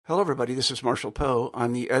Hello, everybody. This is Marshall Poe.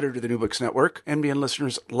 I'm the editor of the New Books Network. NBN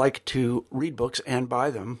listeners like to read books and buy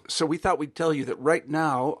them. So we thought we'd tell you that right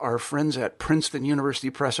now, our friends at Princeton University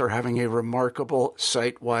Press are having a remarkable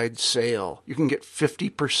site-wide sale. You can get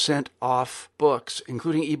 50% off books,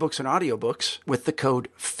 including ebooks and audiobooks, with the code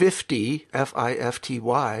 50,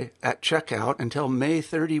 F-I-F-T-Y, at checkout until May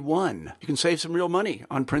 31. You can save some real money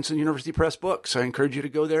on Princeton University Press books. I encourage you to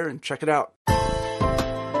go there and check it out.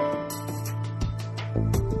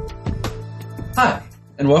 Hi,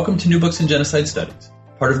 and welcome to New Books in Genocide Studies,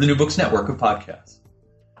 part of the New Books Network of podcasts.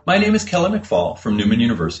 My name is Kelly McFall from Newman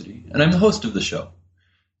University, and I'm the host of the show.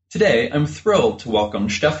 Today, I'm thrilled to welcome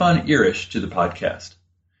Stefan Irish to the podcast.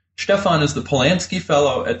 Stefan is the Polanski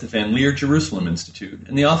Fellow at the Van Leer Jerusalem Institute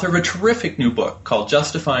and the author of a terrific new book called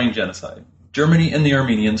Justifying Genocide, Germany and the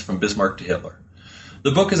Armenians from Bismarck to Hitler.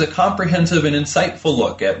 The book is a comprehensive and insightful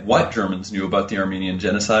look at what Germans knew about the Armenian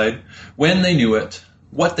genocide, when they knew it,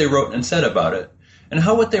 what they wrote and said about it, and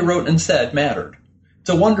how what they wrote and said mattered. It's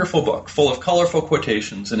a wonderful book, full of colorful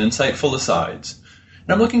quotations and insightful asides.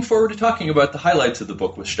 And I'm looking forward to talking about the highlights of the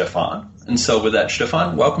book with Stefan. And so with that,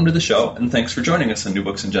 Stefan, welcome to the show, and thanks for joining us on New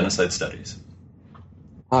Books in Genocide Studies.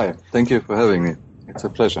 Hi, thank you for having me. It's a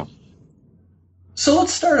pleasure. So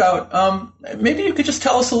let's start out. Maybe you could just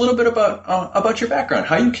tell us a little bit about your background,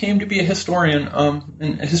 how you came to be a historian,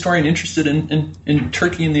 and a historian interested in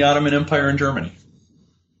Turkey and the Ottoman Empire and Germany.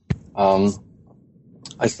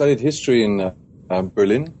 I studied history in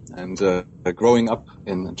Berlin, and growing up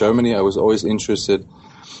in Germany, I was always interested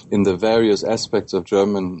in the various aspects of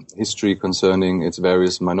German history concerning its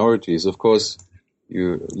various minorities. Of course,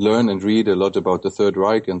 you learn and read a lot about the Third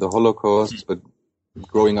Reich and the Holocaust, but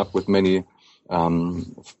growing up with many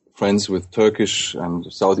friends with Turkish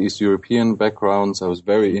and Southeast European backgrounds, I was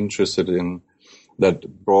very interested in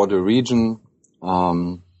that broader region.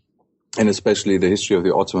 And especially the history of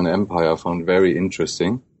the Ottoman Empire I found very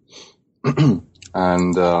interesting.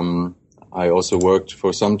 And I also worked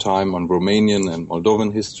for some time on Romanian and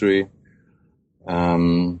Moldovan history.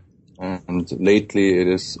 And lately it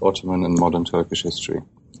is Ottoman and modern Turkish history.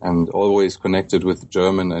 And always connected with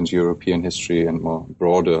German and European history and more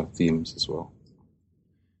broader themes as well.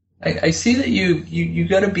 I see that you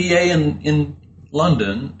got a BA in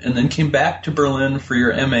London, and then came back to Berlin for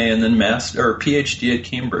your MA and then PhD at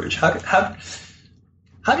Cambridge. How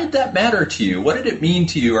did that matter to you? What did it mean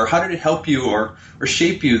to you, or how did it help you or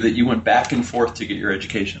shape you that you went back and forth to get your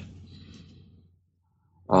education?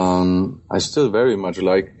 I still very much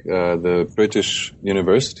like the British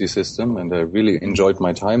university system, and I really enjoyed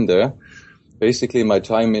my time there. Basically, my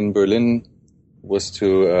time in Berlin was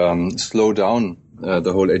to slow down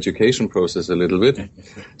the whole education process a little bit.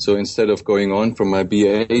 So instead of going on from my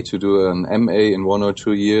BA to do an MA in 1 or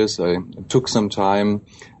 2 years, I took some time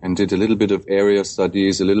and did a little bit of area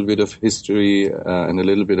studies, a little bit of history, and a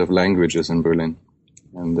little bit of languages in Berlin.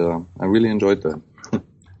 And I really enjoyed that.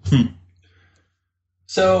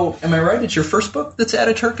 So, am I right? It's your first book that's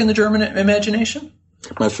Ataturk in the German imagination?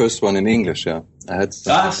 My first one in English, yeah. I had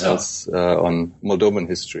something else on Moldovan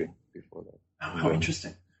history before that. Oh, how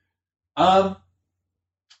interesting.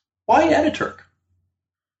 Why Ataturk?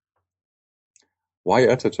 Why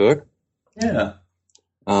Ataturk? Yeah.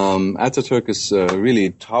 Ataturk is a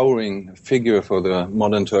really towering figure for the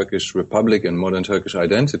modern Turkish Republic and modern Turkish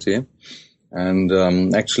identity.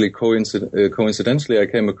 And actually, coincidentally, I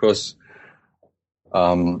came across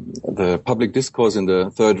the public discourse in the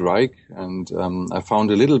Third Reich, and I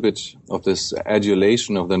found a little bit of this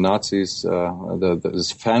adulation of the Nazis,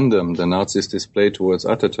 this fandom the Nazis displayed towards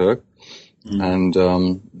Ataturk. And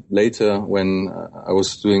later, when I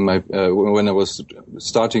was doing when I was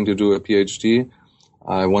starting to do a PhD,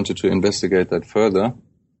 I wanted to investigate that further,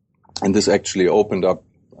 and this actually opened up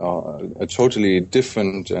a totally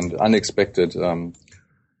different and unexpected,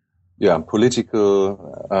 political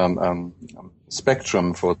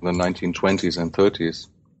spectrum for the 1920s and 30s,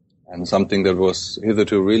 and something that was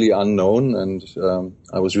hitherto really unknown. And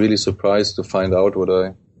I was really surprised to find out what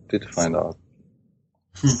I did find out.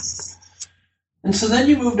 And so then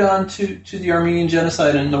you moved on to the Armenian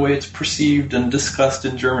genocide and the way it's perceived and discussed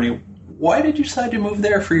in Germany. Why did you decide to move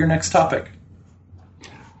there for your next topic?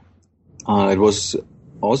 It was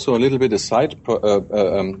also a little bit a side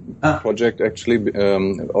project, actually,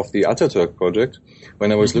 of the Ataturk project.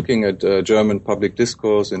 When I was looking at German public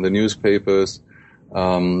discourse in the newspapers,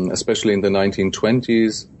 especially in the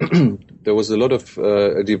 1920s, there was a lot of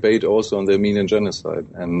debate also on the Armenian genocide.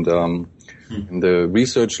 And in the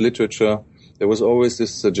research literature, there was always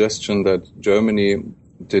this suggestion that Germany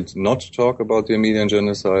did not talk about the Armenian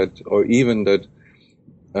genocide, or even that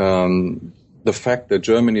the fact that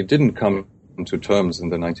Germany didn't come to terms in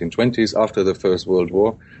the 1920s after the First World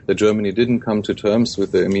War, that Germany didn't come to terms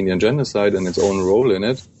with the Armenian genocide and its own role in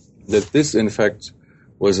it, that this, in fact,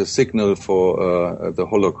 was a signal for the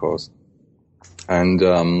Holocaust. And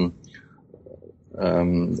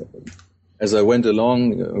as I went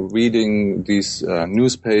along reading these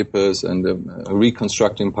newspapers and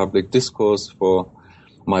reconstructing public discourse for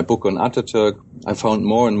my book on Ataturk, I found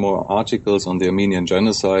more and more articles on the Armenian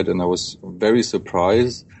genocide, and I was very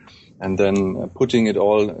surprised. And then putting it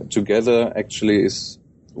all together actually is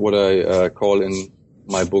what I call in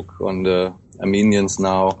my book on the Armenians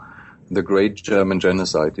now, the Great German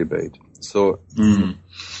Genocide Debate. So,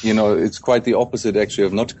 it's quite the opposite actually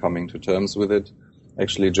of not coming to terms with it.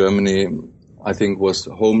 Actually, Germany, I think, was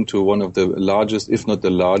home to one of the largest, if not the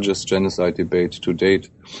largest, genocide debate to date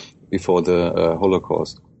before the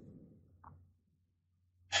Holocaust.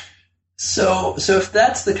 So if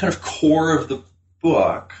that's the kind of core of the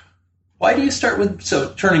book, why do you start with,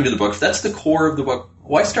 so turning to the book, if that's the core of the book,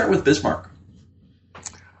 why start with Bismarck?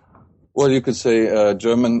 Well, you could say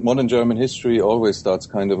modern German history always starts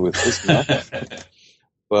kind of with Bismarck.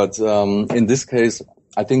 But in this case,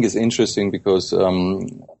 I think it's interesting because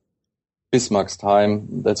Bismarck's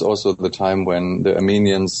time, that's also the time when the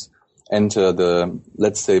Armenians enter the,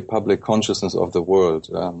 let's say, public consciousness of the world.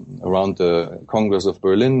 Around the Congress of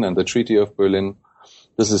Berlin and the Treaty of Berlin,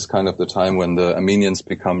 this is kind of the time when the Armenians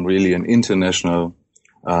become really an international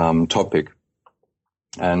topic.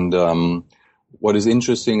 And what is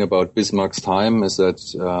interesting about Bismarck's time is that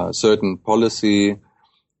certain policy,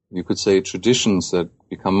 you could say traditions that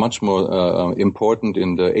become much more important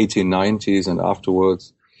in the 1890s and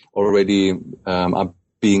afterwards already are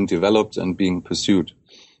being developed and being pursued.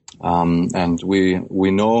 And we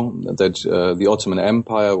know that the Ottoman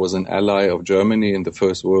Empire was an ally of Germany in the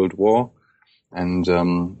First World War. And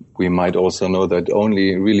we might also know that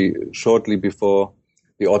only really shortly before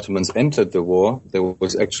the Ottomans entered the war, there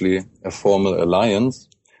was actually a formal alliance.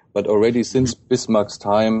 But already since Bismarck's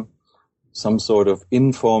time, some sort of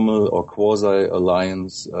informal or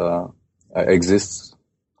quasi-alliance exists.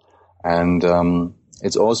 And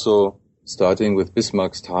it's also starting with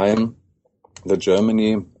Bismarck's time that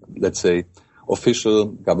Germany, let's say official,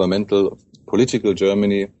 governmental, political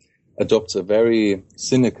Germany, adopts a very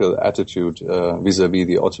cynical attitude vis-à-vis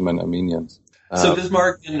the Ottoman Armenians. So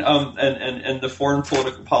Bismarck and the foreign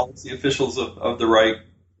political policy officials of the Reich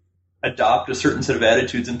adopt a certain set of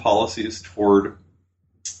attitudes and policies toward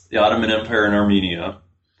the Ottoman Empire in Armenia.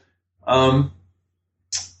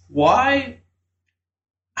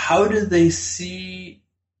 How do they see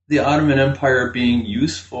the Ottoman Empire being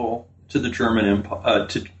useful to the German Empire,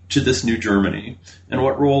 to this new Germany? And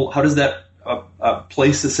what role, how does that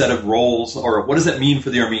place a set of roles, or what does that mean for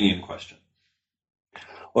the Armenian question?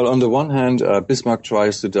 Well, on the one hand, Bismarck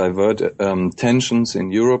tries to divert tensions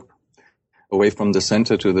in Europe away from the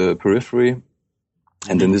center to the periphery.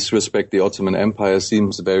 And in this respect, the Ottoman Empire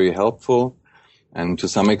seems very helpful. And to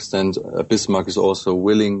some extent, Bismarck is also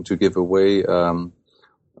willing to give away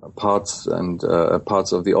parts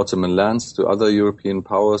of the Ottoman lands to other European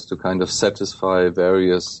powers to kind of satisfy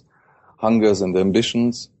various hungers and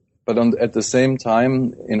ambitions. But at the same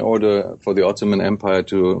time, in order for the Ottoman Empire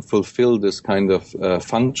to fulfill this kind of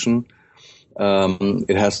function,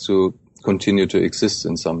 it has to continue to exist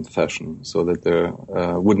in some fashion, so that there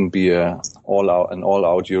wouldn't be an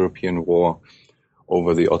all-out European war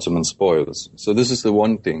over the Ottoman spoils. So this is the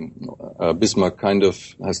one thing. Bismarck kind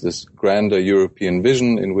of has this grander European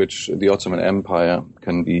vision in which the Ottoman Empire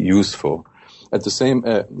can be useful. At the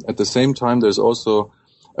same time, there's also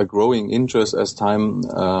a growing interest as time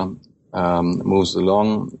moves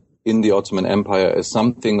along in the Ottoman Empire as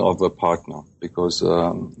something of a partner, because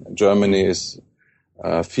Germany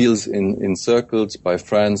feels encircled by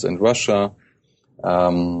France and Russia,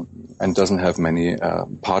 and doesn't have many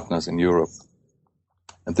partners in Europe.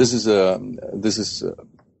 And this is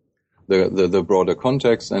the broader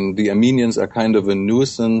context, and the Armenians are kind of a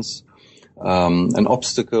nuisance, an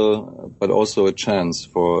obstacle, but also a chance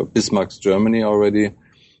for Bismarck's Germany already.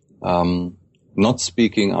 Not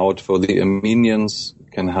speaking out for the Armenians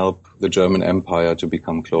can help the German Empire to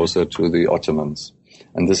become closer to the Ottomans.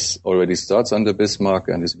 And this already starts under Bismarck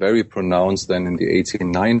and is very pronounced then in the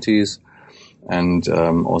 1890s and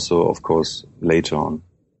also, of course, later on.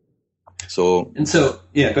 So,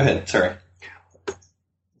 yeah, go ahead. Sorry.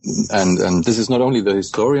 And this is not only the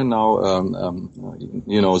historian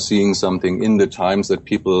now, seeing something in the times that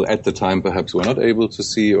people at the time perhaps were not able to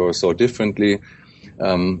see or saw differently.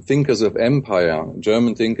 Thinkers of empire,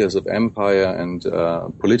 German thinkers of empire and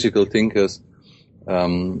political thinkers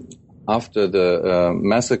after the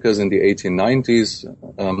massacres in the 1890s,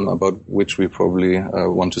 about which we probably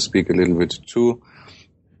want to speak a little bit too,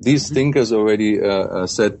 these thinkers already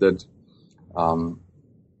said that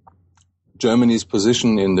Germany's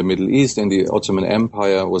position in the Middle East and the Ottoman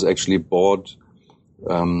Empire was actually bought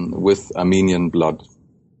with Armenian blood.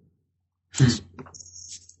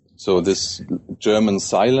 So this German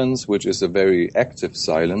silence, which is a very active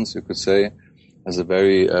silence, you could say, has a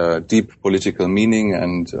very deep political meaning,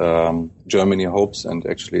 and Germany hopes and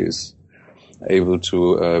actually is able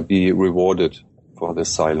to be rewarded for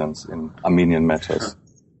this silence in Armenian matters.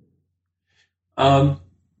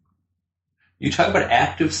 You talk about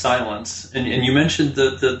active silence, and you mentioned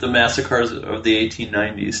the massacres of the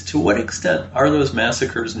 1890s. To what extent are those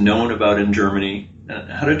massacres known about in Germany,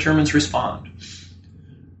 and how did Germans respond?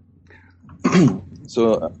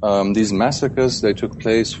 So these massacres, they took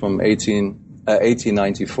place from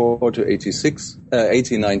 1894 to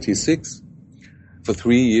 1896. For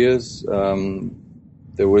 3 years,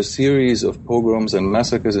 there were a series of pogroms and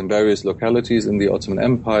massacres in various localities in the Ottoman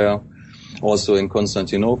Empire, also in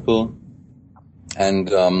Constantinople. And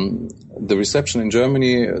the reception in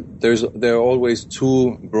Germany, there are always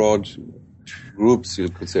two broad groups, you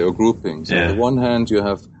could say, or groupings. Yeah. On the one hand, you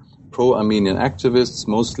have pro-Armenian activists,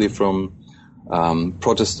 mostly from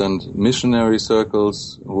Protestant missionary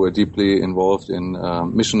circles who are deeply involved in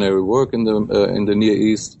missionary work in the Near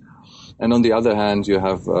East. And on the other hand, you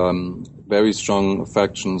have very strong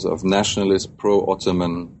factions of nationalist,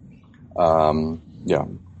 pro-Ottoman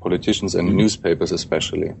politicians and newspapers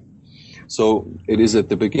especially. So it is at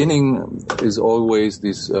the beginning is always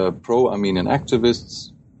these pro-Armenian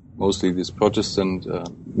activists, mostly these Protestant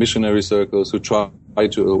missionary circles, who try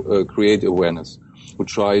to create awareness, who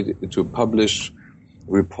try to publish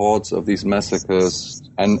reports of these massacres,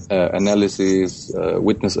 and analyses,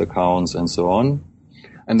 witness accounts, and so on.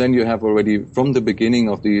 And then you have already, from the beginning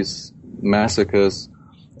of these massacres,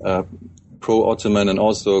 pro-Ottoman and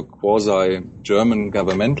also quasi-German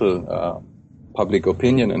governmental public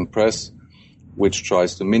opinion and press, which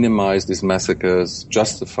tries to minimize these massacres,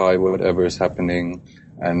 justify whatever is happening,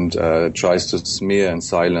 and tries to smear and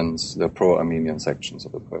silence the pro-Armenian sections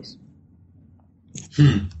of the press.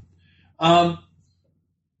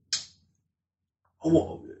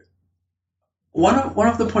 One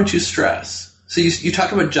of the points you stress, so you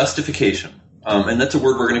talk about justification, and that's a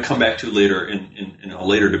word we're going to come back to later in a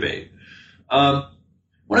later debate. One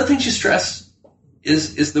of the things you stress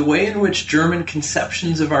is the way in which German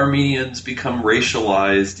conceptions of Armenians become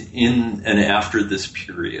racialized in and after this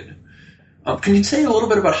period. Can you say a little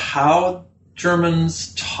bit about how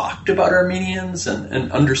Germans talked about Armenians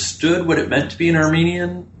and understood what it meant to be an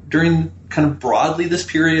Armenian during kind of broadly this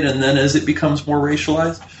period, and then as it becomes more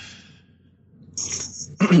racialized?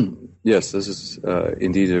 Yes, this is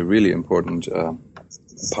indeed a really important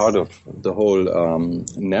part of the whole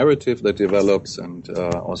narrative that develops, and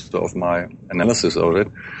also of my analysis of it.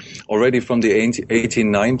 Already from the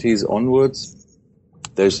 1890s onwards,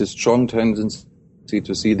 there's a strong tendency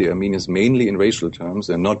to see the Armenians mainly in racial terms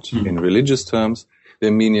and not in religious terms. The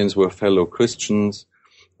Armenians were fellow Christians,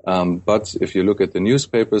 but if you look at the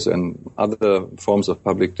newspapers and other forms of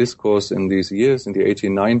public discourse in these years, in the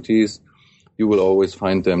 1890s, you will always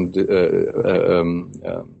find them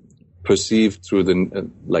perceived through the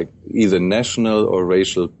either national or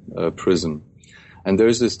racial prism. And there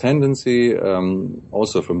is this tendency,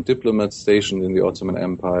 also from diplomats stationed in the Ottoman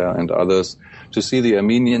Empire and others, to see the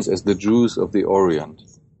Armenians as the Jews of the Orient.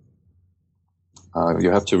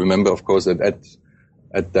 You have to remember, of course, that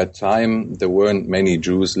at that time there weren't many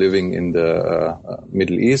Jews living in the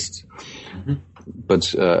Middle East. Mm-hmm.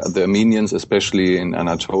 But the Armenians, especially in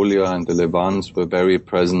Anatolia and the Levant, were very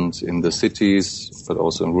present in the cities, but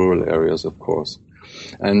also in rural areas, of course.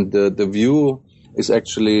 And the view is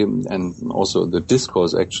actually, and also the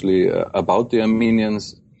discourse actually about the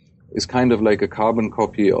Armenians is kind of like a carbon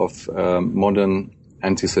copy of modern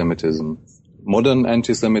anti-Semitism. Modern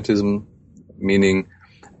anti-Semitism, meaning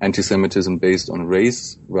anti-Semitism based on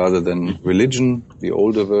race rather than religion, the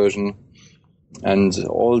older version. And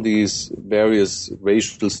all these various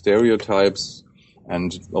racial stereotypes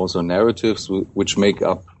and also narratives which make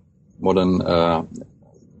up modern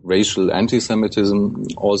racial anti-Semitism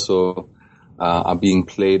also are being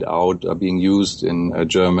played out, are being used in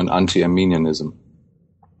German anti-Armenianism.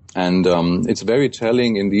 And it's very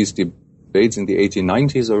telling in these debates in the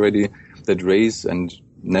 1890s already that race and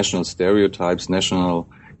national stereotypes, national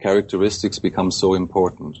characteristics become so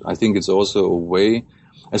important. I think it's also a way,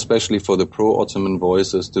 especially for the pro-Ottoman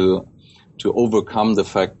voices, to overcome the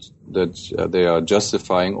fact that they are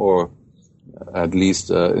justifying or at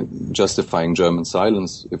least justifying German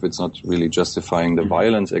silence, if it's not really justifying the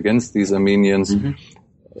violence against these Armenians,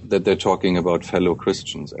 that they're talking about fellow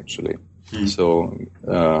Christians, actually. So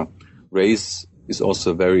race is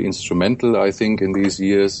also very instrumental, I think, in these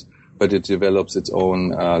years, but it develops its own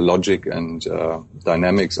logic and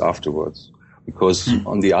dynamics afterwards. Because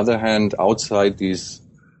on the other hand, outside these,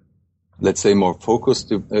 let's say, more focused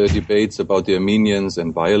debates about the Armenians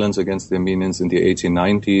and violence against the Armenians in the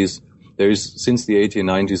 1890s, there is, since the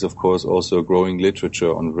 1890s, of course, also a growing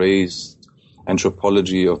literature on race,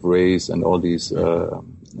 anthropology of race, and all these.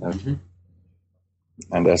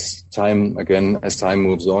 And as time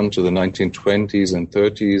moves on to the 1920s and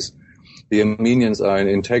 30s, the Armenians are an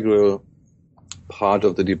integral part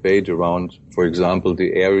of the debate around, for example,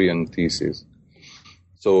 the Aryan thesis.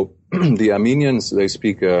 So the Armenians, they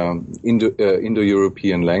speak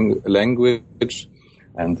Indo-European language,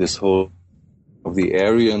 and this whole of the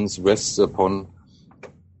Aryans rests upon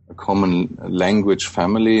a common language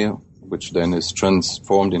family, which then is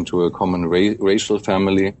transformed into a common racial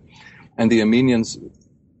family. And the Armenians,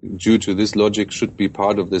 due to this logic, should be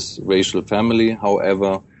part of this racial family.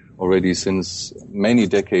 However, already since many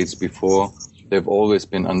decades before, they've always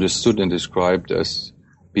been understood and described as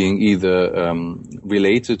being either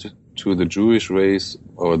related to the Jewish race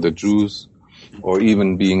or the Jews, or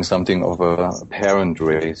even being something of a parent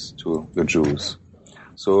race to the Jews.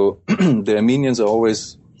 So the Armenians are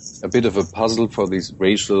always a bit of a puzzle for these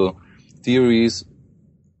racial theories,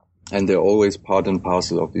 and they're always part and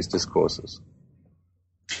parcel of these discourses.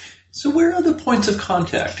 So where are the points of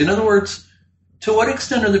contact? In other words, to what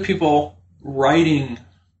extent are the people writing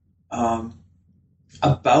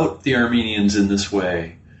about the Armenians in this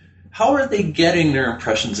way? How are they getting their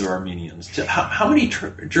impressions of Armenians? How many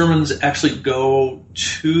Germans actually go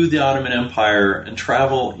to the Ottoman Empire and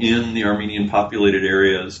travel in the Armenian populated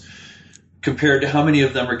areas, compared to how many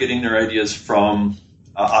of them are getting their ideas from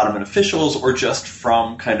Ottoman officials or just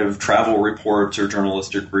from kind of travel reports or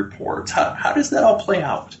journalistic reports? How does that all play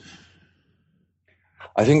out?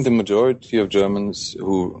 I think the majority of Germans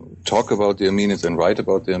who talk about the Armenians and write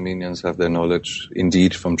about the Armenians have their knowledge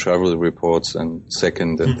indeed from travel reports and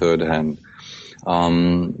second and third hand.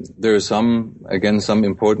 There are some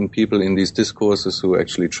important people in these discourses who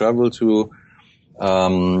actually travel to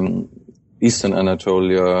Eastern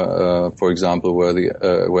Anatolia, for example,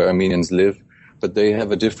 where Armenians live, but they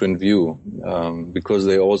have a different view because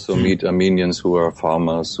they also meet Armenians who are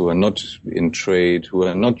farmers, who are not in trade, who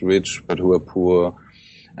are not rich, but who are poor.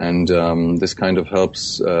 And this kind of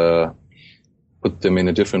helps put them in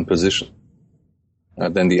a different position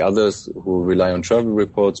than the others who rely on travel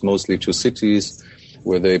reports, mostly to cities,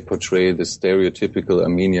 where they portray the stereotypical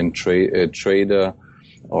Armenian trader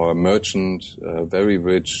or merchant, very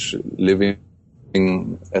rich, living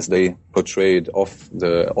as they portrayed off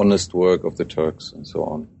the honest work of the Turks and so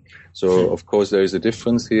on. So, of course, there is a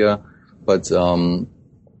difference here, but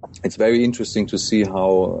it's very interesting to see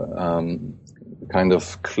how kind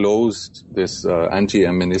of closed this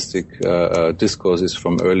anti-Armenistic discourse is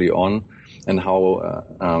from early on, and how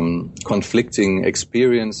conflicting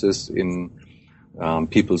experiences in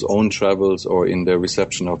people's own travels or in their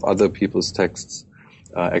reception of other people's texts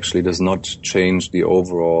actually does not change the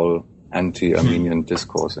overall anti-Armenian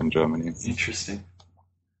discourse in Germany. Interesting.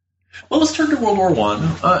 Well, let's turn to World War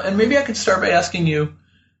I, and maybe I could start by asking you,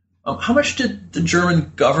 how much did the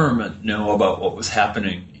German government know about what was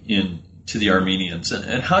happening to the Armenians,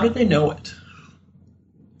 and how did they know it?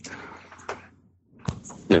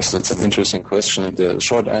 Yes, that's an interesting question. The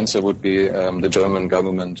short answer would be the German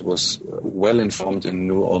government was well informed and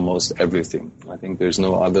knew almost everything. I think there's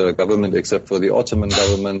no other government except for the Ottoman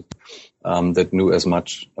government that knew as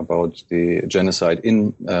much about the genocide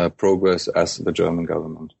in progress as the German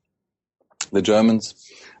government. The Germans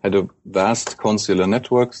had a vast consular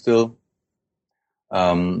network still.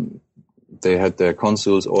 They had their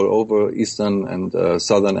consuls all over eastern and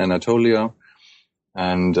southern Anatolia.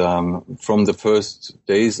 And from the first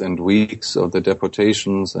days and weeks of the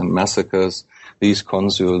deportations and massacres, these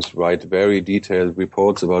consuls write very detailed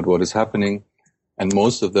reports about what is happening. And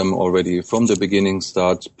most of them already from the beginning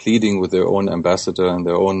start pleading with their own ambassador and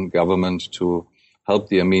their own government to help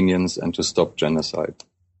the Armenians and to stop genocide.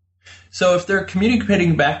 So if they're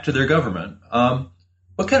communicating back to their government,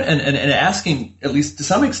 what kind of, and asking, at least to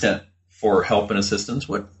some extent, for help and assistance,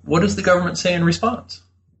 what does the government say in response?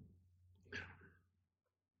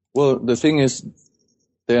 Well, the thing is,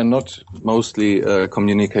 they are not mostly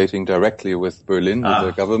communicating directly with Berlin, with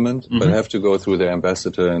the government, but have to go through their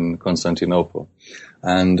ambassador in Constantinople.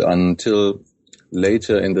 And until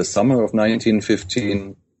later in the summer of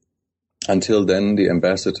 1915, Until then, the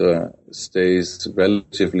ambassador stays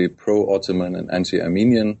relatively pro-Ottoman and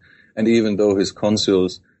anti-Armenian, and even though his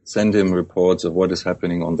consuls send him reports of what is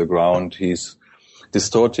happening on the ground, he's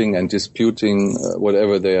distorting and disputing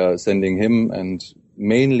whatever they are sending him, and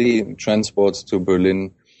mainly transports to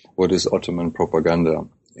Berlin what is Ottoman propaganda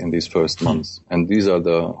in these first months. And these are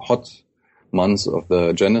the hot months of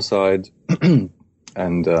the genocide,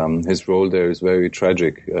 and his role there is very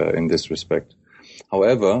tragic in this respect.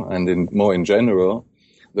 However, and more in general,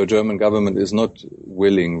 the German government is not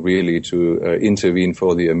willing really to intervene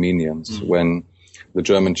for the Armenians. When the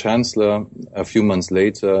German chancellor, a few months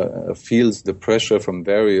later, feels the pressure from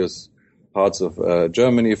various parts of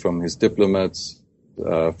Germany, from his diplomats,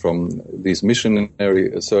 from these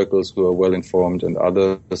missionary circles who are well informed and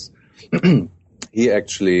others, he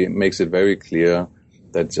actually makes it very clear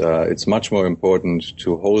that it's much more important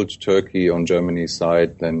to hold Turkey on Germany's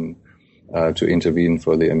side than to intervene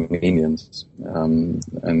for the Armenians.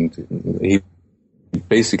 And he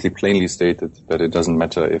basically plainly stated that it doesn't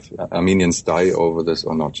matter if Armenians die over this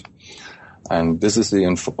or not. And this is the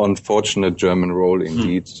unfortunate German role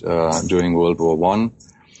indeed during World War I.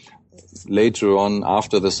 Later on,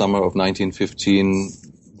 after the summer of 1915,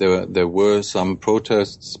 there were some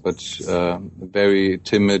protests, but very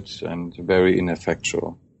timid and very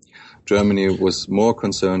ineffectual. Germany was more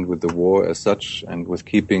concerned with the war as such and with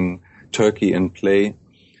keeping Turkey in play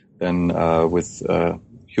than with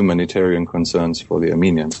humanitarian concerns for the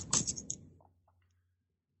Armenians.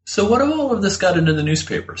 So what if all of this got into the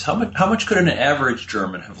newspapers? How much could an average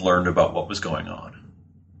German have learned about what was going on?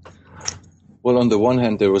 Well, on the one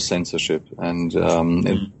hand, there was censorship, and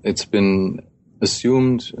it's been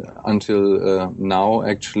assumed until now,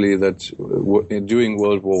 actually, that during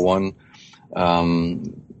World War I,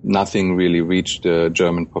 nothing really reached the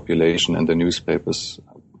German population and the newspapers.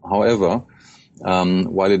 However,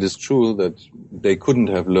 while it is true that they couldn't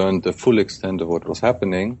have learned the full extent of what was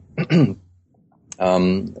happening,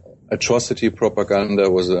 atrocity propaganda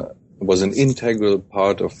was an integral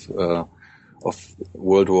part of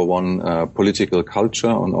World War I political culture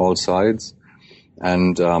on all sides.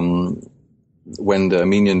 And when the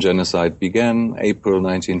Armenian genocide began, April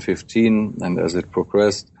 1915, and as it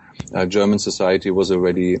progressed, German society was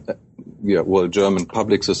already, German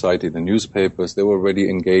public society, the newspapers, they were already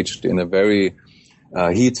engaged in a very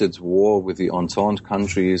heated war with the Entente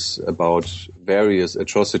countries about various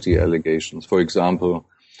atrocity allegations. For example,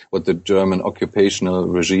 what the German occupational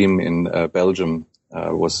regime in Belgium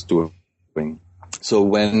was doing. So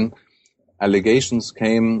when allegations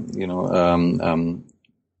came,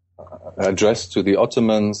 addressed to the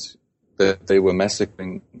Ottomans that they were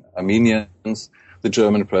massacring Armenians, the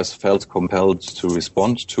German press felt compelled to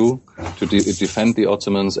respond to defend the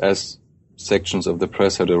Ottomans, as sections of the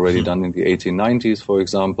press had already done in the 1890s, for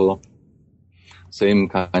example. Same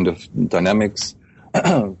kind of dynamics.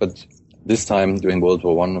 But this time, during World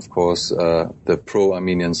War I, of course, the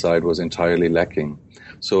pro-Armenian side was entirely lacking.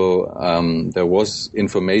 So there was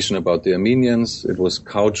information about the Armenians. It was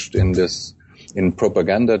couched in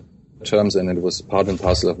propaganda terms, and it was part and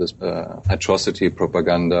parcel of this atrocity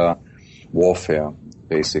propaganda warfare,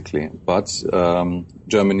 basically. But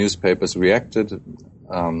German newspapers reacted,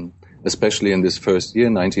 especially in this first year,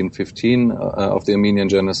 1915, of the Armenian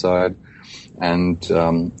genocide. And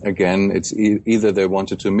again, it's either they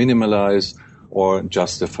wanted to minimalize or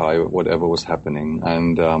justify whatever was happening.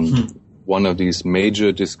 And one of these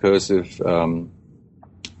major discursive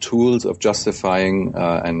tools of justifying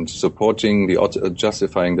and supporting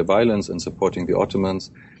justifying the violence and supporting the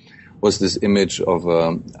Ottomans was this image of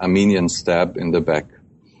Armenian stab in the back.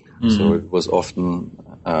 So it was often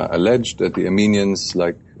alleged that the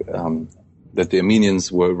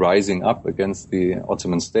Armenians, were rising up against the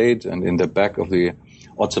Ottoman state, and in the back of the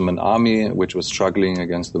Ottoman army, which was struggling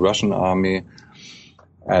against the Russian army,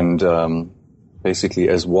 and basically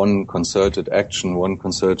as one concerted action, one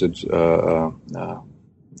concerted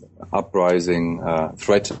uprising,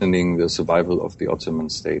 threatening the survival of the Ottoman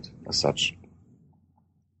state as such.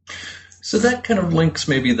 So that kind of links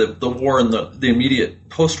maybe the war and the immediate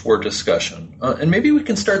post-war discussion. And maybe we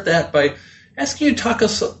can start that by asking you to talk to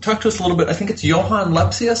us a little bit. I think it's Johann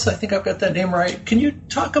Lepsius. I think I've got that name right. Can you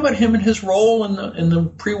talk about him and his role in the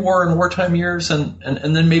pre-war and wartime years, and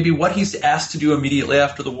then maybe what he's asked to do immediately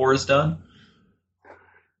after the war is done?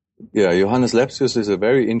 Yeah, Johannes Lepsius is a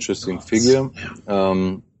very interesting figure.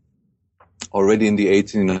 Already in the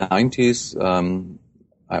 1890s,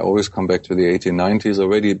 I always come back to the 1890s.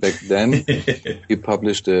 Already back then, he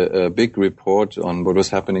published a big report on what was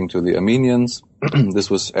happening to the Armenians. This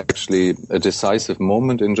was actually a decisive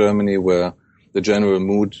moment in Germany where the general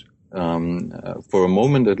mood for a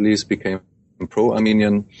moment at least, became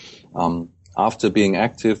pro-Armenian. After being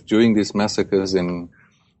active during these massacres in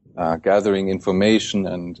gathering information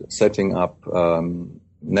and setting up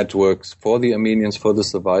networks for the Armenians, for the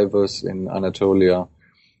survivors in Anatolia,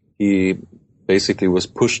 he basically was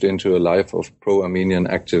pushed into a life of pro-Armenian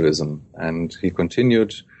activism. And he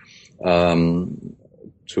continued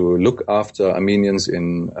to look after Armenians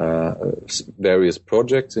in various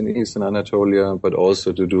projects in Eastern Anatolia, but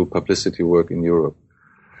also to do publicity work in Europe.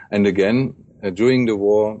 And again, during the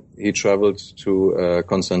war, he traveled to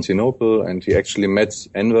Constantinople, and he actually met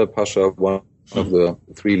Enver Pasha, one of the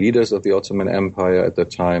three leaders of the Ottoman Empire at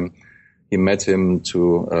that time. He met him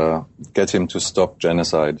to get him to stop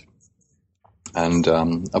genocide. And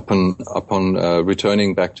upon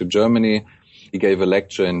returning back to Germany, he gave a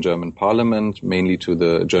lecture in German parliament, mainly to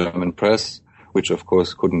the German press, which of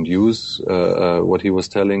course couldn't use what he was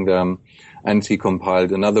telling them. And he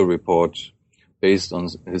compiled another report based on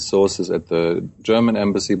his sources at the German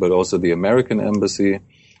embassy, but also the American embassy,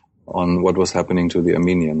 on what was happening to the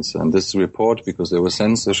Armenians. And this report, because there was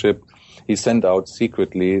censorship, he sent out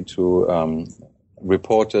secretly to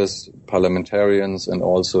reporters, parliamentarians, and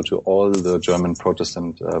also to all the German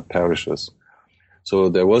Protestant parishes. So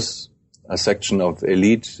there was a section of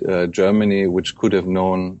elite Germany which could have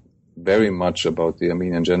known very much about the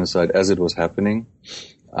Armenian genocide as it was happening.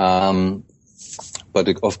 But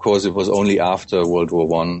of course, it was only after World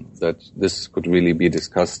War I that this could really be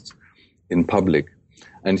discussed in public.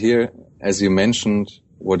 And here, as you mentioned,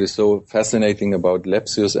 what is so fascinating about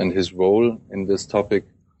Lepsius and his role in this topic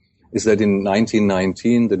is that in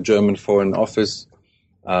 1919, the German Foreign Office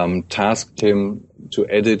tasked him to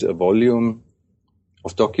edit a volume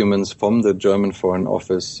of documents from the German Foreign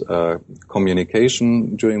Office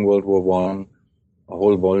communication during World War I, a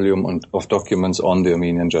whole volume of documents on the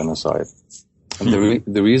Armenian genocide. And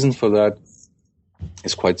the reason for that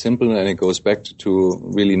is quite simple, and it goes back to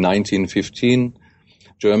really 1915.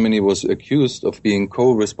 Germany was accused of being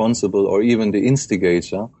co-responsible or even the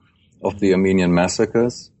instigator of the Armenian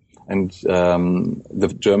massacres. And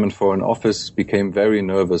the German Foreign Office became very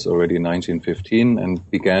nervous already in 1915 and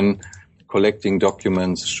began collecting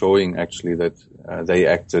documents showing actually that they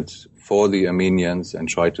acted for the Armenians and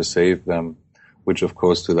tried to save them, which of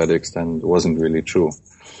course to that extent wasn't really true.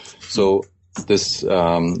 So this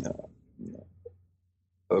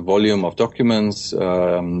volume of documents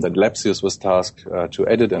that Lepsius was tasked to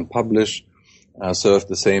edit and publish served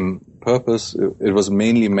the same purpose. It was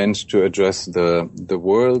mainly meant to address the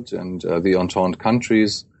world and the Entente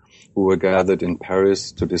countries who were gathered in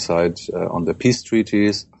Paris to decide on the peace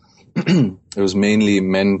treaties. It was mainly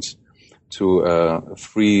meant to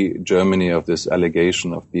free Germany of this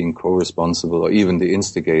allegation of being co-responsible or even the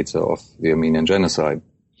instigator of the Armenian genocide.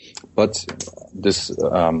 But this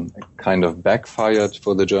kind of backfired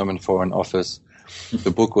for the German Foreign Office. The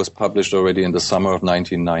book was published already in the summer of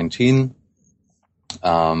 1919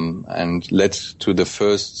 and led to the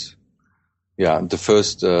first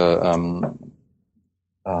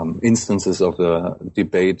instances of the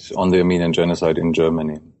debate on the Armenian genocide in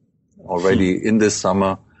Germany. Already in this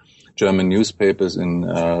summer, German newspapers in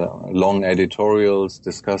long editorials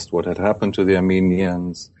discussed what had happened to the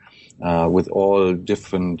Armenians, with all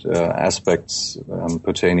different aspects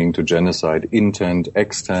pertaining to genocide, intent,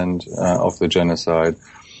 extent of the genocide,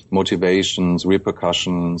 motivations,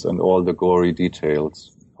 repercussions, and all the gory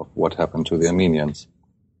details of what happened to the Armenians.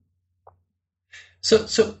 So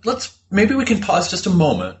maybe we can pause just a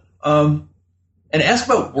moment and ask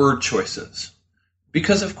about word choices.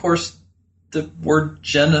 Because, of course, the word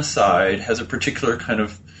genocide has a particular kind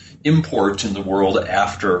of import in the world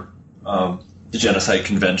after the Genocide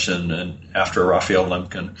Convention and after Raphael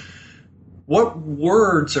Lemkin. What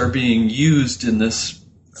words are being used in this,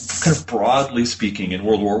 kind of broadly speaking, in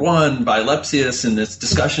World War I by Lepsius in this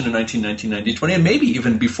discussion in 1919, 1920, and maybe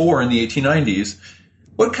even before in the 1890s?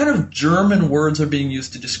 What kind of German words are being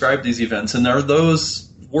used to describe these events? And are those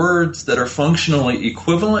words that are functionally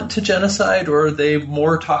equivalent to genocide, or are they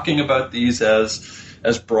more talking about these as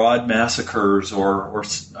broad massacres or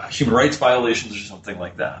human rights violations or something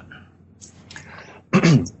like that?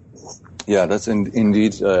 Yeah, that's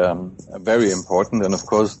indeed very important. And of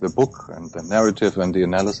course, the book and the narrative and the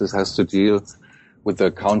analysis has to deal with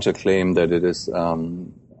the counterclaim that it is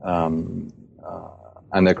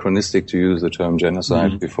anachronistic to use the term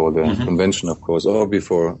genocide before the convention, of course, or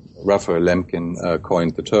before Raphael Lemkin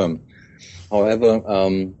coined the term. However,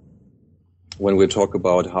 when we talk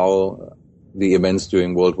about how the events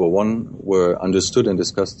during World War I were understood and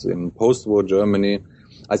discussed in post-war Germany,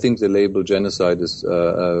 I think the label genocide is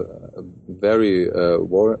very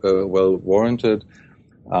well warranted.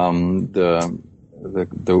 The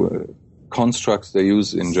constructs they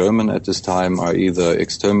use in German at this time are either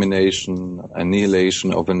extermination,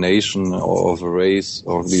 annihilation of a nation or of a race,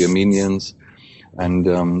 or of the Armenians. And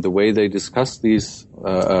the way they discuss these,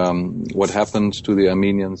 what happened to the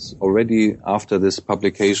Armenians already after this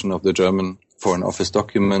publication of the German Foreign Office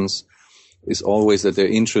documents, is always that they're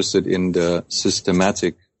interested in the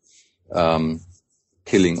systematic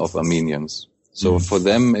killing of Armenians. So for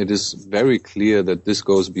them, it is very clear that this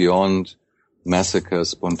goes beyond massacres,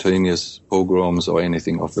 spontaneous pogroms, or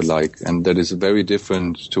anything of the like. And that is very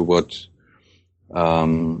different to what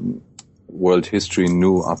world history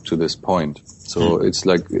knew up to this point. So it's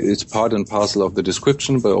like, it's part and parcel of the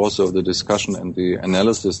description, but also of the discussion and the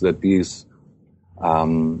analysis that these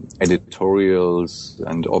editorials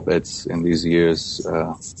and op-eds in these years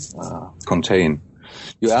contain.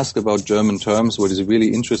 You ask about German terms. What is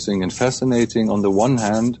really interesting and fascinating on the one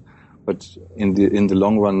hand, but in the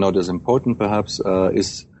long run not as important perhaps,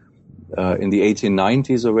 is in the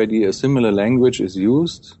 1890s already a similar language is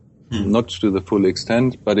used, not to the full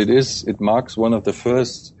extent, but it marks one of the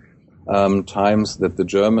first times that the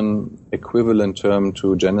German equivalent term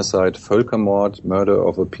to genocide, Völkermord, murder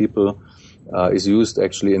of a people, is used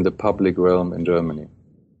actually in the public realm in Germany.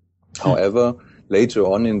 However, later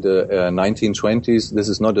on in the 1920s, this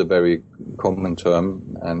is not a very common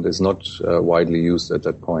term and is not widely used at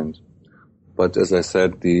that point. But as I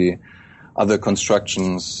said, the other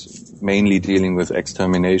constructions, mainly dealing with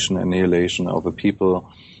extermination, annihilation of a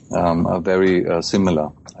people, are very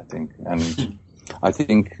similar, I think. And I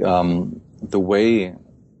think the way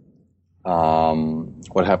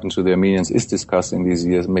what happened to the Armenians is discussed in these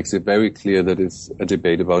years makes it very clear that it's a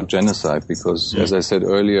debate about genocide, because, as I said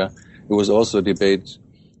earlier, it was also a debate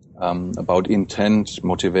about intent,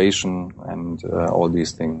 motivation, and all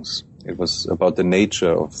these things. It was about the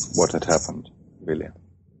nature of what had happened, really.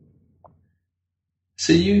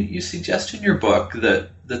 So you suggest in your book that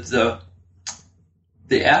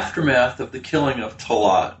the aftermath of the killing of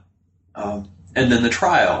Talat and then the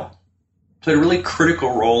trial played a really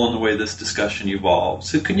critical role in the way this discussion evolved.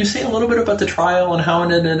 So can you say a little bit about the trial and how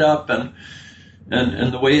it ended up and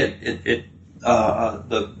the way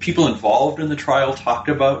the people involved in the trial talked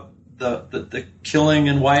about the killing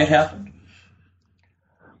and why it happened?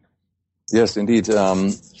 Yes, indeed. In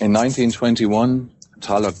 1921,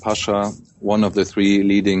 Talat Pasha, one of the three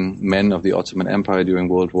leading men of the Ottoman Empire during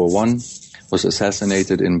World War I, was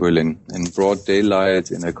assassinated in Berlin in broad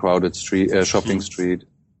daylight in a crowded shopping street.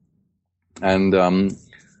 And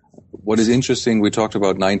what is interesting, we talked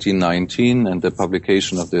about 1919 and the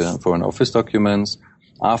publication of the Foreign Office documents.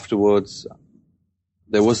 Afterwards,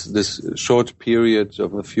 there was this short period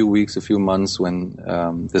of a few weeks, a few months when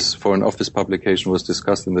this Foreign Office publication was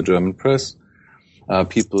discussed in the German press.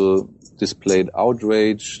 People displayed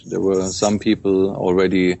outrage. There were some people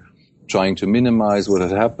already trying to minimize what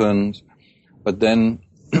had happened. But then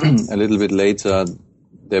a little bit later,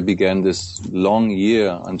 there began this long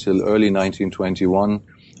year until early 1921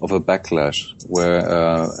 of a backlash where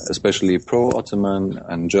especially pro-Ottoman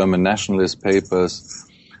and German nationalist papers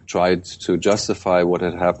tried to justify what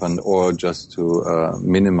had happened or just to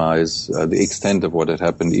minimize the extent of what had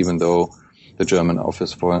happened, even though the German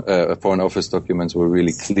Foreign Office documents were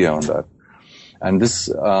really clear on that. And this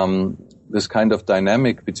kind of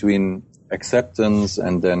dynamic between acceptance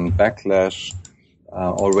and then backlash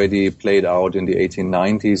already played out in the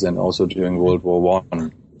 1890s and also during World War I.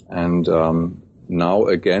 And now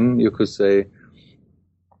again, you could say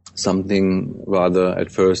something rather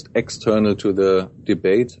at first external to the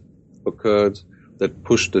debate occurred that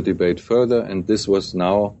pushed the debate further. And this was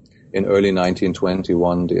now in early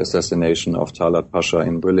 1921, the assassination of Talat Pasha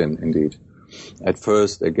in Berlin, indeed. At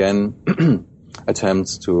first, again,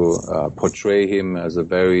 attempts to portray him as a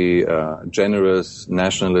very generous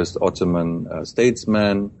nationalist Ottoman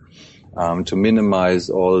statesman, to minimize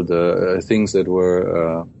all the things that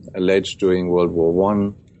were alleged during World War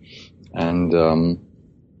I, and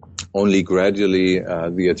only gradually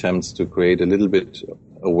the attempts to create a little bit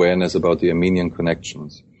awareness about the Armenian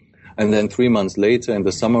connections. And then 3 months later, in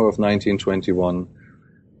the summer of 1921,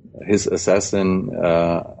 his assassin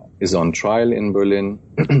is on trial in Berlin,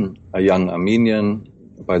 a young Armenian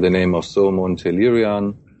by the name of Solomon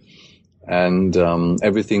Tehlirian. And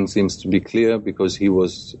everything seems to be clear because he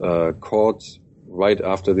was caught right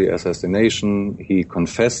after the assassination. He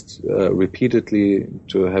confessed repeatedly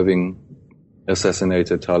to having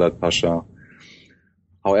assassinated Talat Pasha.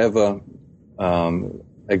 However,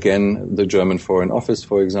 again, the German Foreign Office,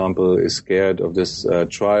 for example, is scared of this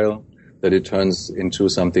trial, that it turns into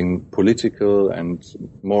something political and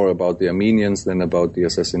more about the Armenians than about the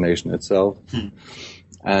assassination itself.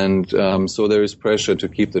 And so there is pressure to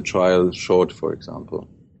keep the trial short, for example.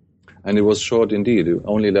 And it was short indeed. It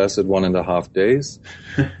only lasted 1.5 days,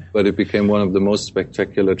 but it became one of the most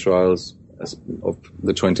spectacular trials of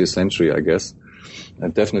the 20th century, I guess.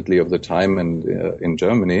 Definitely of the time and in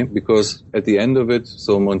Germany, because at the end of it,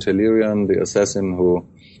 so Montelerian, the assassin who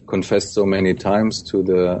confessed so many times to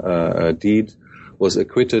the deed, was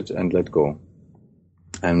acquitted and let go.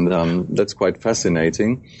 And that's quite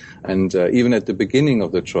fascinating. And even at the beginning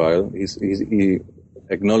of the trial, he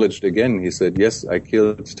acknowledged again, he said, yes, I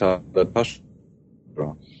killed Talat Pasha.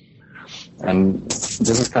 And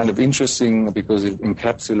this is kind of interesting because it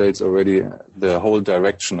encapsulates already the whole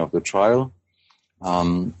direction of the trial.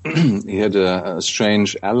 He had a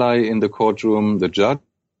strange ally in the courtroom, the judge,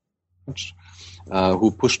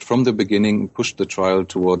 who pushed the trial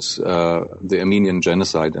towards the Armenian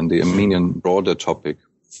genocide and the Armenian broader topic.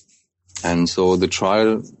 And so the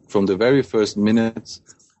trial, from the very first minutes,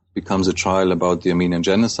 becomes a trial about the Armenian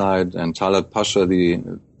genocide, and Talat Pasha, the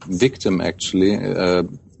victim, actually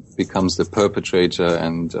becomes the perpetrator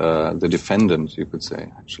and the defendant, you could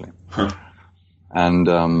say, actually. Huh. And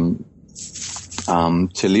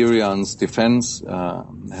Telerian's defense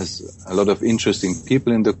has a lot of interesting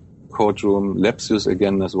people in the courtroom, Lepsius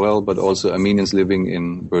again as well, but also Armenians living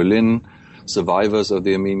in Berlin, survivors of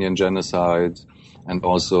the Armenian genocide, and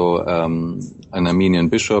also an Armenian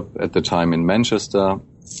bishop at the time in Manchester,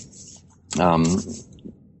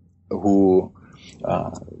 who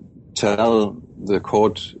tell the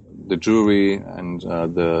court, the jury, and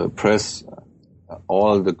the press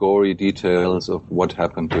all the gory details of what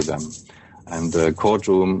happened to them. And the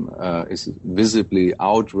courtroom is visibly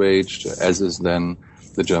outraged, as is then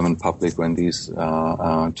the German public when these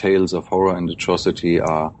tales of horror and atrocity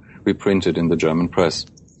are reprinted in the German press.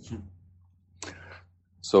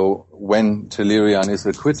 So when Telerian is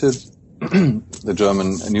acquitted, the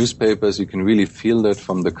German newspapers, you can really feel that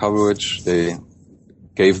from the coverage. They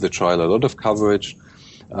gave the trial a lot of coverage.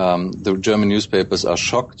 The German newspapers are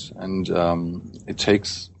shocked, and it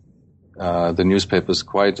takes the newspapers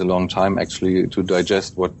quite a long time actually to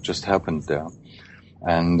digest what just happened there.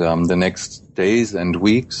 And the next days and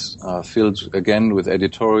weeks are filled again with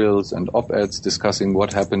editorials and op-eds discussing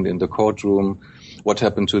what happened in the courtroom, what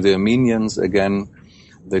happened to the Armenians again.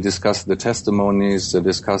 They discuss the testimonies, they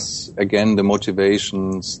discuss again the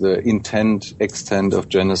motivations, the intent, extent of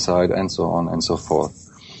genocide, and so on and so forth.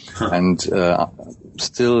 And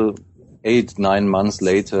still 8-9 months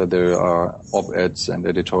later, there are op-eds and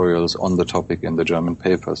editorials on the topic in the German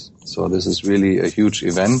papers. So this is really a huge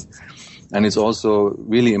event. And it's also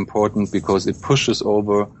really important because it pushes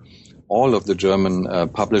over all of the German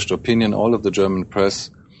published opinion, all of the German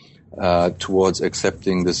press towards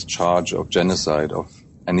accepting this charge of genocide, of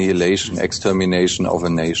annihilation, extermination of a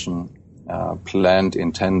nation, planned,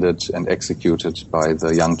 intended, and executed by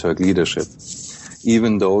the Young Turk leadership.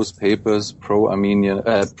 Even those papers, pro-Armenian,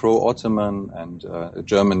 pro-Ottoman, and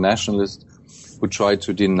German nationalists, who tried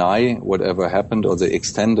to deny whatever happened or the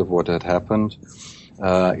extent of what had happened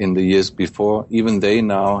in the years before, even they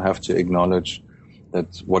now have to acknowledge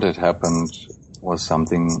that what had happened was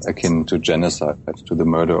something akin to genocide, to the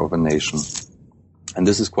murder of a nation. And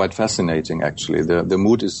this is quite fascinating, actually. The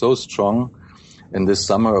mood is so strong in this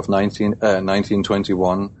summer of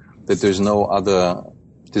 1921 that there's no other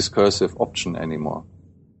discursive option anymore.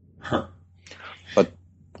 Huh.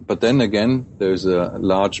 But then again, there's a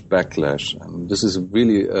large backlash. And this is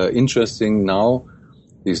really interesting now.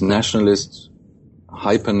 These nationalist,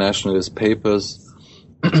 hyper-nationalist papers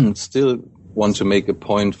still want to make a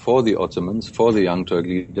point for the Ottomans, for the Young Turk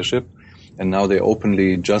leadership, and now they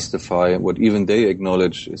openly justify what even they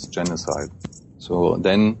acknowledge is genocide. So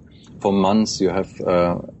then, for months, you have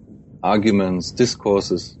arguments,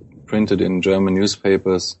 discourses printed in German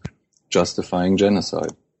newspapers justifying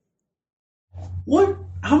genocide.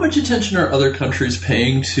 How much attention are other countries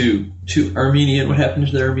paying to Armenia and what happened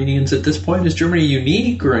to the Armenians at this point? Is Germany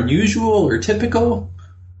unique or unusual or typical?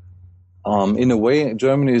 In a way,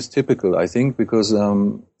 Germany is typical, I think, because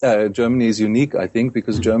Germany is unique, I think,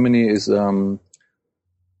 because Germany is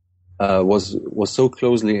was so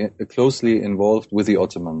closely involved with the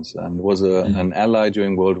Ottomans and was an ally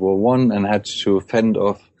during World War I and had to fend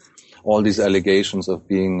off all these allegations of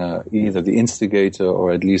being either the instigator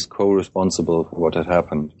or at least co-responsible for what had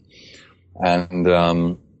happened.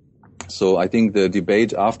 And so I think the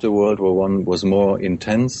debate after World War I was more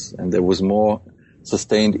intense, and there was more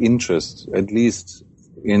sustained interest, at least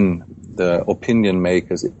in the opinion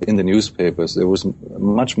makers, in the newspapers. There was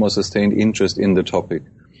much more sustained interest in the topic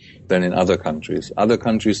than in other countries. Other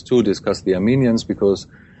countries too discussed the Armenians because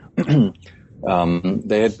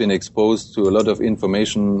They had been exposed to a lot of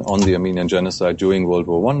information on the Armenian genocide during World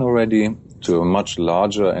War I already, to a much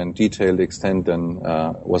larger and detailed extent than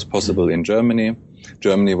was possible in Germany.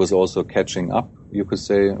 Germany was also catching up, you could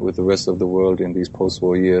say, with the rest of the world in these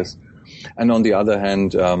post-war years. And on the other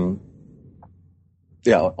hand,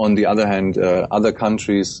 other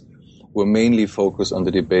countries were mainly focused on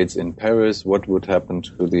the debates in Paris, what would happen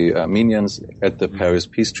to the Armenians at the Paris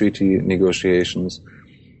Peace Treaty negotiations.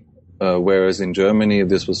 Whereas in Germany,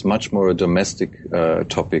 this was much more a domestic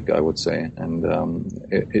topic, I would say, and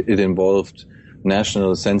it involved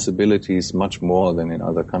national sensibilities much more than in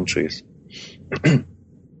other countries.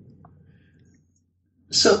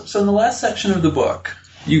 So in the last section of the book,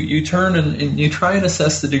 you turn and you try and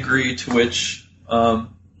assess the degree to which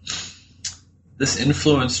this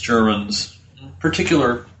influenced Germans, in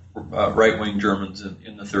particular right-wing Germans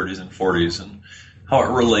in the 30s and 40s, and how it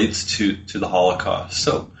relates to the Holocaust.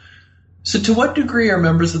 So to what degree are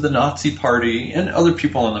members of the Nazi Party and other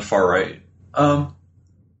people on the far right,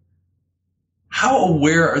 how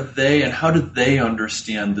aware are they and how do they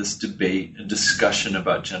understand this debate and discussion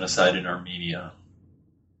about genocide in Armenia?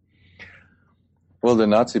 Well, the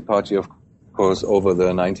Nazi Party, of course, over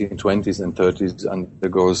the 1920s and 30s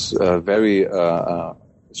undergoes very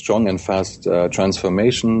strong and fast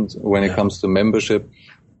transformations when it comes to membership.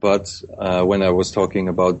 But when I was talking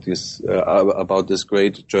about this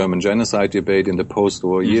great German genocide debate in the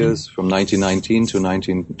post-war years from 1919 to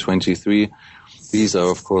 1923, these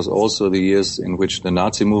are, of course, also the years in which the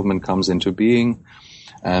Nazi movement comes into being.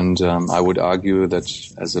 And I would argue that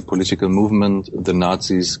as a political movement, the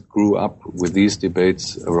Nazis grew up with these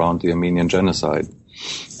debates around the Armenian genocide.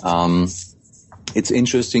 It's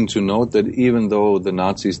interesting to note that even though the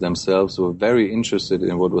Nazis themselves were very interested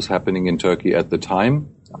in what was happening in Turkey at the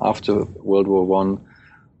time, after World War I,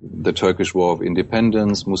 the Turkish War of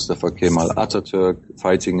Independence, Mustafa Kemal Atatürk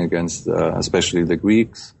fighting against especially the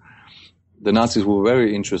Greeks, the Nazis were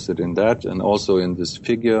very interested in that and also in this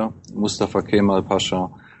figure, Mustafa Kemal Pasha.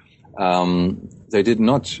 They did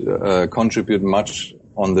not contribute much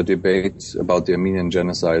on the debate about the Armenian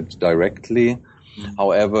genocide directly.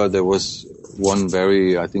 However, there was one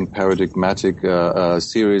very, I think, paradigmatic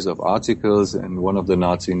series of articles in one of the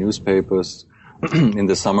Nazi newspapers in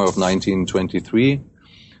the summer of 1923,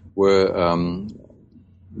 where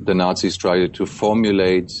the Nazis tried to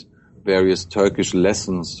formulate various Turkish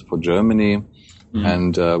lessons for Germany.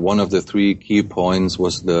 And one of the three key points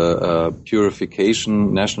was the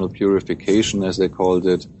purification, national purification, as they called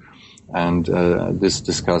it. And this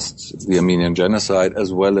discussed the Armenian genocide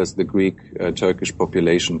as well as the Greek-Turkish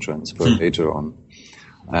population transfer later on.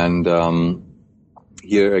 And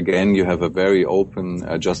here again, you have a very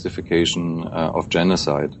open justification of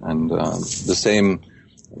genocide. And the same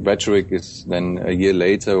rhetoric is then a year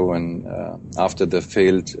later when, after the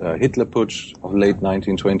failed Hitler Putsch of late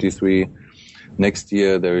 1923, next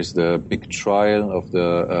year there is the big trial of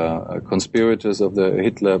the conspirators of the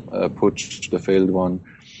Hitler Putsch, the failed one.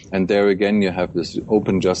 And there again, you have this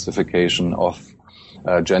open justification of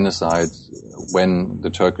genocide when the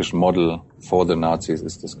Turkish model for the Nazis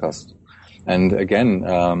is discussed. And again,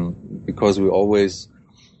 because we always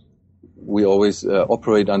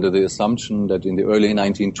operate under the assumption that in the early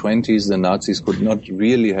 1920s, the Nazis could not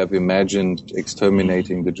really have imagined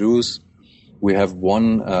exterminating the Jews. We have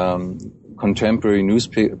one contemporary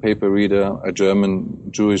newspaper reader, a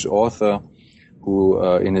German Jewish author, who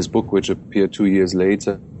in his book, which appeared 2 years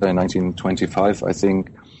later, in 1925, I think,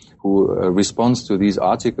 who responds to these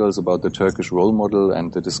articles about the Turkish role model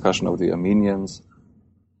and the discussion of the Armenians,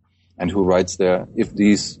 and who writes there, if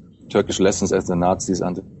these Turkish lessons as the Nazis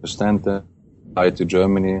understand them applied to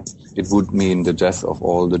Germany, it would mean the death of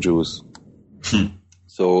all the Jews.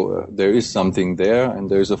 So there is something there, and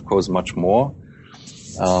there is, of course, much more.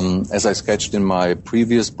 As I sketched in my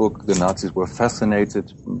previous book, the Nazis were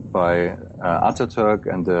fascinated by Ataturk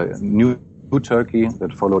and the new Turkey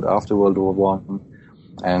that followed after World War I.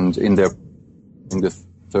 And in the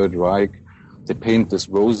Third Reich, they paint this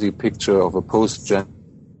rosy picture of a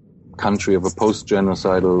country of a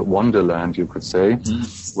post-genocidal wonderland, you could say,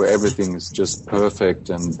 where everything is just perfect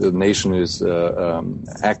and the nation is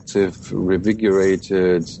active,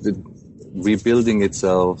 revigorated, rebuilding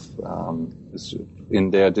itself.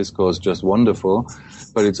 In their discourse, just wonderful,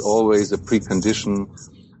 but it's always a precondition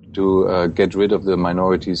to get rid of the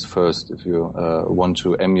minorities first if you want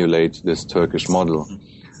to emulate this Turkish model.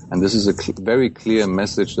 And this is a very clear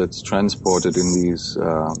message that's transported in these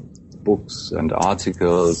books and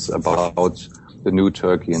articles about the new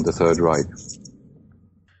Turkey and the Third Reich.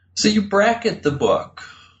 So you bracket the book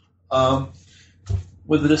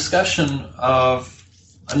with a discussion of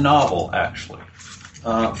a novel, actually.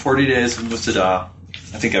 40 Days of Musadah.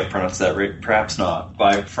 I think I've pronounced that right, perhaps not,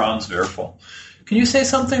 by Franz Werfel. Can you say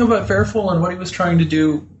something about Werfel and what he was trying to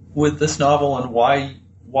do with this novel, and why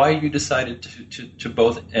you decided to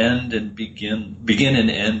both end and begin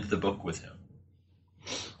and end the book with him?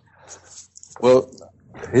 Well,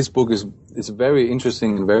 his book is very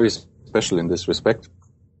interesting and very special in this respect.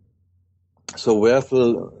 So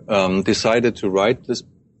Werfel decided to write this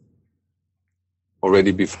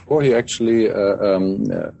already before he actually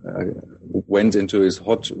went into his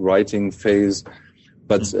hot writing phase.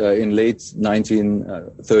 But in late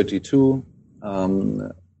 1932,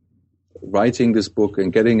 writing this book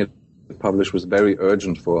and getting it published was very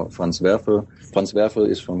urgent for Franz Werfel. Franz Werfel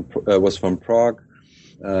was from Prague,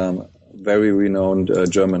 very renowned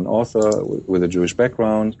German author with a Jewish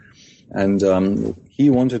background. And he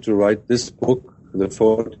wanted to write this book, The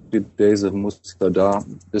 40 Days of Musadah,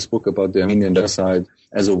 this book about the Armenian genocide,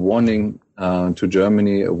 as a warning to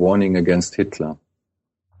Germany, a warning against Hitler.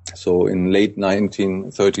 So in late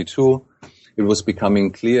 1932, it was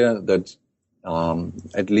becoming clear that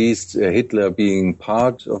at least Hitler being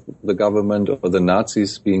part of the government, or the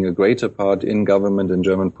Nazis being a greater part in government and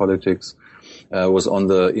German politics, was on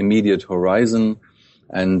the immediate horizon.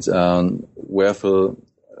 And Werfel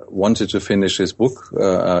wanted to finish his book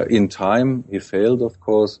in time. He failed, of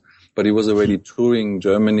course, but he was already touring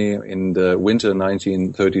Germany in the winter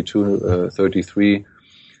 1932-33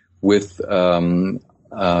 with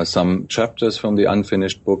some chapters from the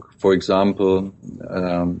unfinished book. For example,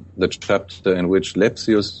 the chapter in which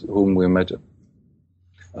Lepsius, whom we met,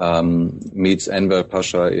 meets Enver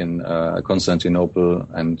Pasha in Constantinople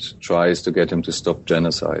and tries to get him to stop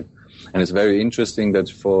genocide. And it's very interesting that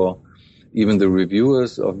for even the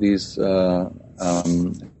reviewers of these of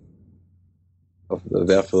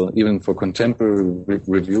Werfel, even for contemporary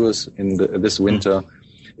reviewers in this winter,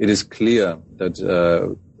 it is clear that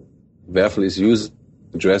Werfel is used to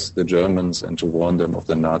address the Germans and to warn them of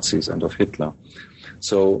the Nazis and of Hitler.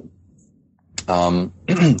 So I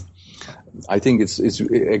think it's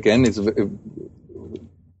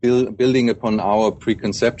building upon our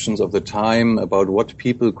preconceptions of the time about what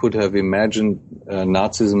people could have imagined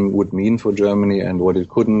Nazism would mean for Germany and what it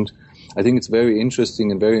couldn't. I think it's very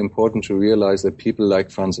interesting and very important to realize that people like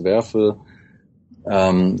Franz Werfel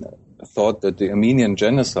thought that the Armenian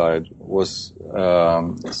genocide was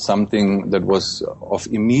something that was of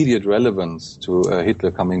immediate relevance to Hitler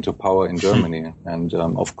coming to power in Germany. And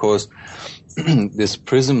of course, this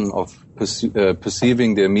prism of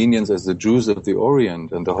perceiving the Armenians as the Jews of the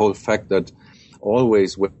Orient, and the whole fact that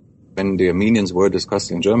always when the Armenians were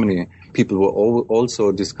discussed in Germany, people were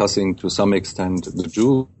also discussing to some extent the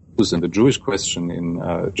Jews and the Jewish question in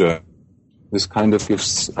Germany. This kind of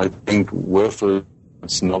gives, I think,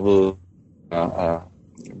 Werfel's novel a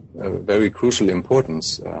very crucial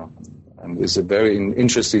importance, and is a very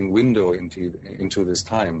interesting window into this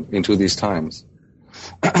time, into these times.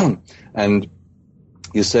 And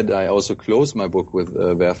you said I also closed my book with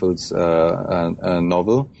Werfel's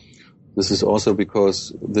novel. This is also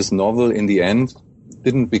because this novel, in the end,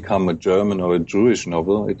 didn't become a German or a Jewish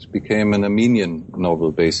novel. It became an Armenian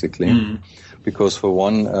novel, basically. Mm. Because for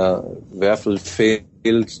one, Werfel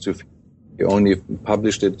failed to... He only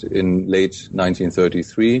published it in late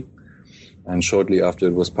 1933. And shortly after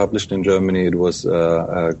it was published in Germany, it was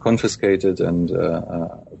confiscated and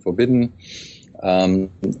forbidden.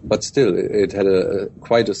 But still, it had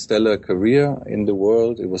quite a stellar career in the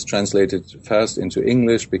world. It was translated fast into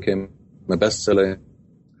English, became a bestseller.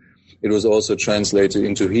 It was also translated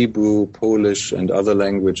into Hebrew, Polish, and other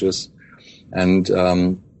languages. And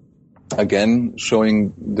again,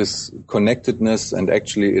 showing this connectedness, and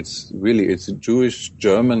actually it's a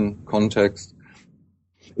Jewish-German context.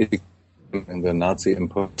 It became in the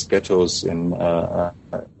Nazi-imposed ghettos in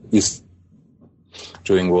East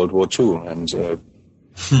during World War II, and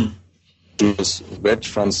Jews read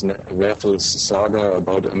Franz Werfel's saga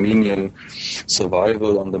about Armenian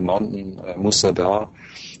survival on the mountain Musadah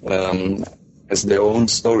as their own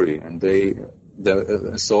story, and they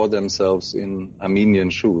saw themselves in Armenian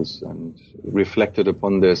shoes and reflected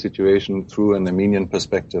upon their situation through an Armenian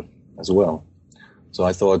perspective as well. So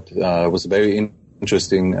I thought it was very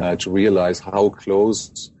interesting to realize how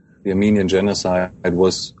close the Armenian genocide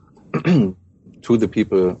was to the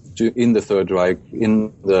people in the Third Reich,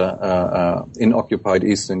 in occupied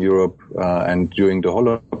Eastern Europe, and during the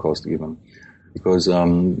Holocaust even, because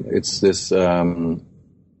it's this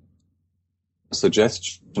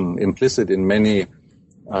suggestion implicit in many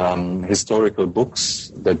historical books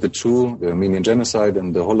that the Armenian genocide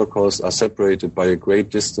and the Holocaust, are separated by a great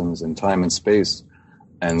distance in time and space.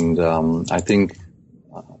 And I think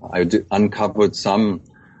uncovered some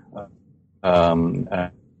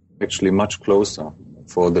actually much closer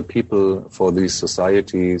for the people, for these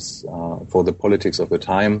societies, for the politics of the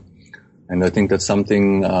time. And I think that's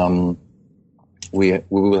something we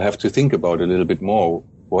will have to think about a little bit more.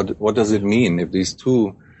 What does it mean if these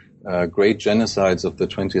two great genocides of the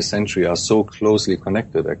 20th century are so closely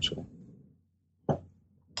connected, actually?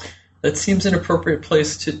 That seems an appropriate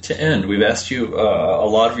place to end. We've asked you a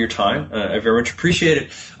lot of your time. I very much appreciate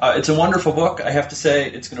it. It's a wonderful book. I have to say,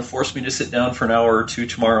 it's going to force me to sit down for an hour or two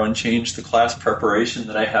tomorrow and change the class preparation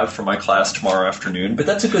that I have for my class tomorrow afternoon. But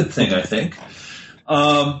that's a good thing, I think.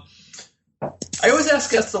 I always ask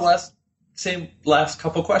guests the last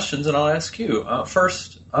couple questions, and I'll ask you.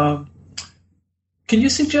 First, can you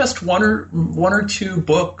suggest one or two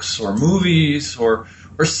books or movies or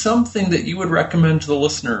something that you would recommend to the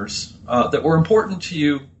listeners that were important to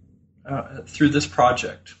you through this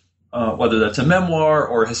project, whether that's a memoir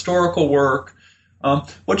or a historical work?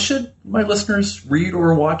 What should my listeners read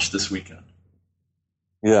or watch this weekend?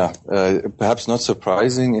 Yeah, perhaps not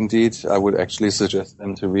surprising indeed. I would actually suggest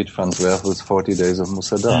them to read Franz Werfel's 40 Days of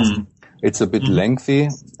Musadah. It's a bit lengthy,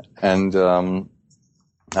 and the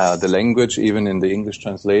language, even in the English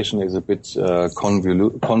translation, is a bit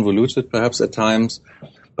convoluted perhaps at times,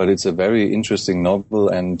 but it's a very interesting novel,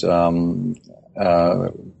 and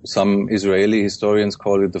some Israeli historians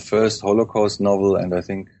call it the first Holocaust novel, and I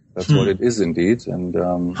think that's what it is indeed, and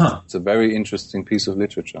it's a very interesting piece of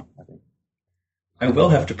literature, I think. I will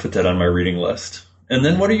have to put that on my reading list. And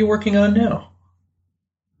then what are you working on now?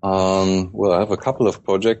 Well, I have a couple of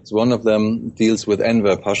projects. One of them deals with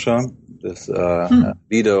Enver Pasha, this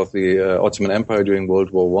leader of the Ottoman Empire during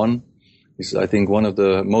World War I. He's, I think, one of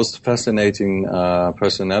the most fascinating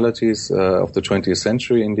personalities of the 20th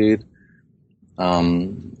century, indeed.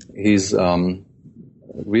 He's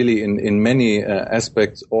really in many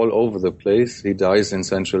aspects all over the place. He dies in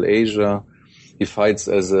Central Asia. He fights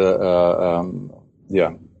as a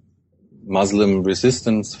Muslim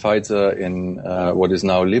resistance fighter in what is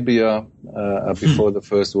now Libya before the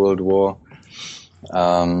First World War.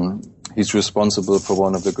 He's responsible for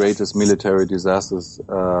one of the greatest military disasters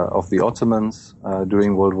of the Ottomans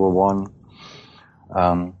during World War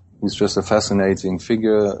I. He's just a fascinating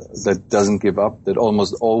figure that doesn't give up, that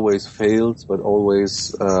almost always fails, but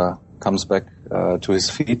always comes back to his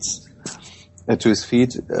feet,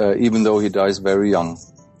 even though he dies very young.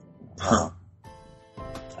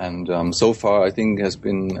 And so far, I think has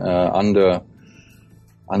been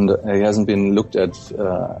he hasn't been looked at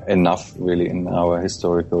enough, really, in our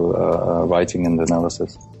historical writing and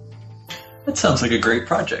analysis. That sounds like a great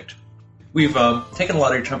project. We've taken a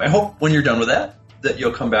lot of your time. I hope when you're done with that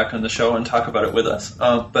you'll come back on the show and talk about it with us.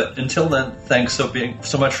 But until then, thanks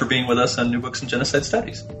so much for being with us on New Books in Genocide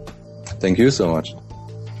Studies. Thank you so much.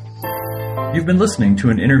 You've been listening to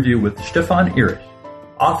an interview with Stefan Erich,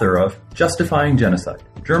 author of Justifying Genocide,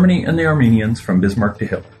 Germany and the Armenians from Bismarck to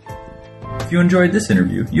Hitler. If you enjoyed this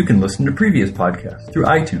interview, you can listen to previous podcasts through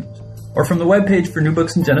iTunes or from the webpage for New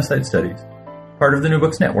Books in Genocide Studies, part of the New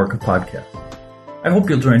Books network of podcasts. I hope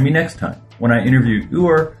you'll join me next time when I interview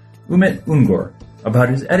Umit Ungor about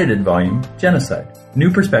his edited volume, Genocide,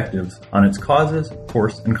 New Perspectives on its Causes,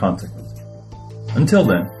 Course, and Consequences. Until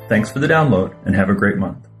then, thanks for the download and have a great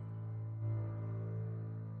month.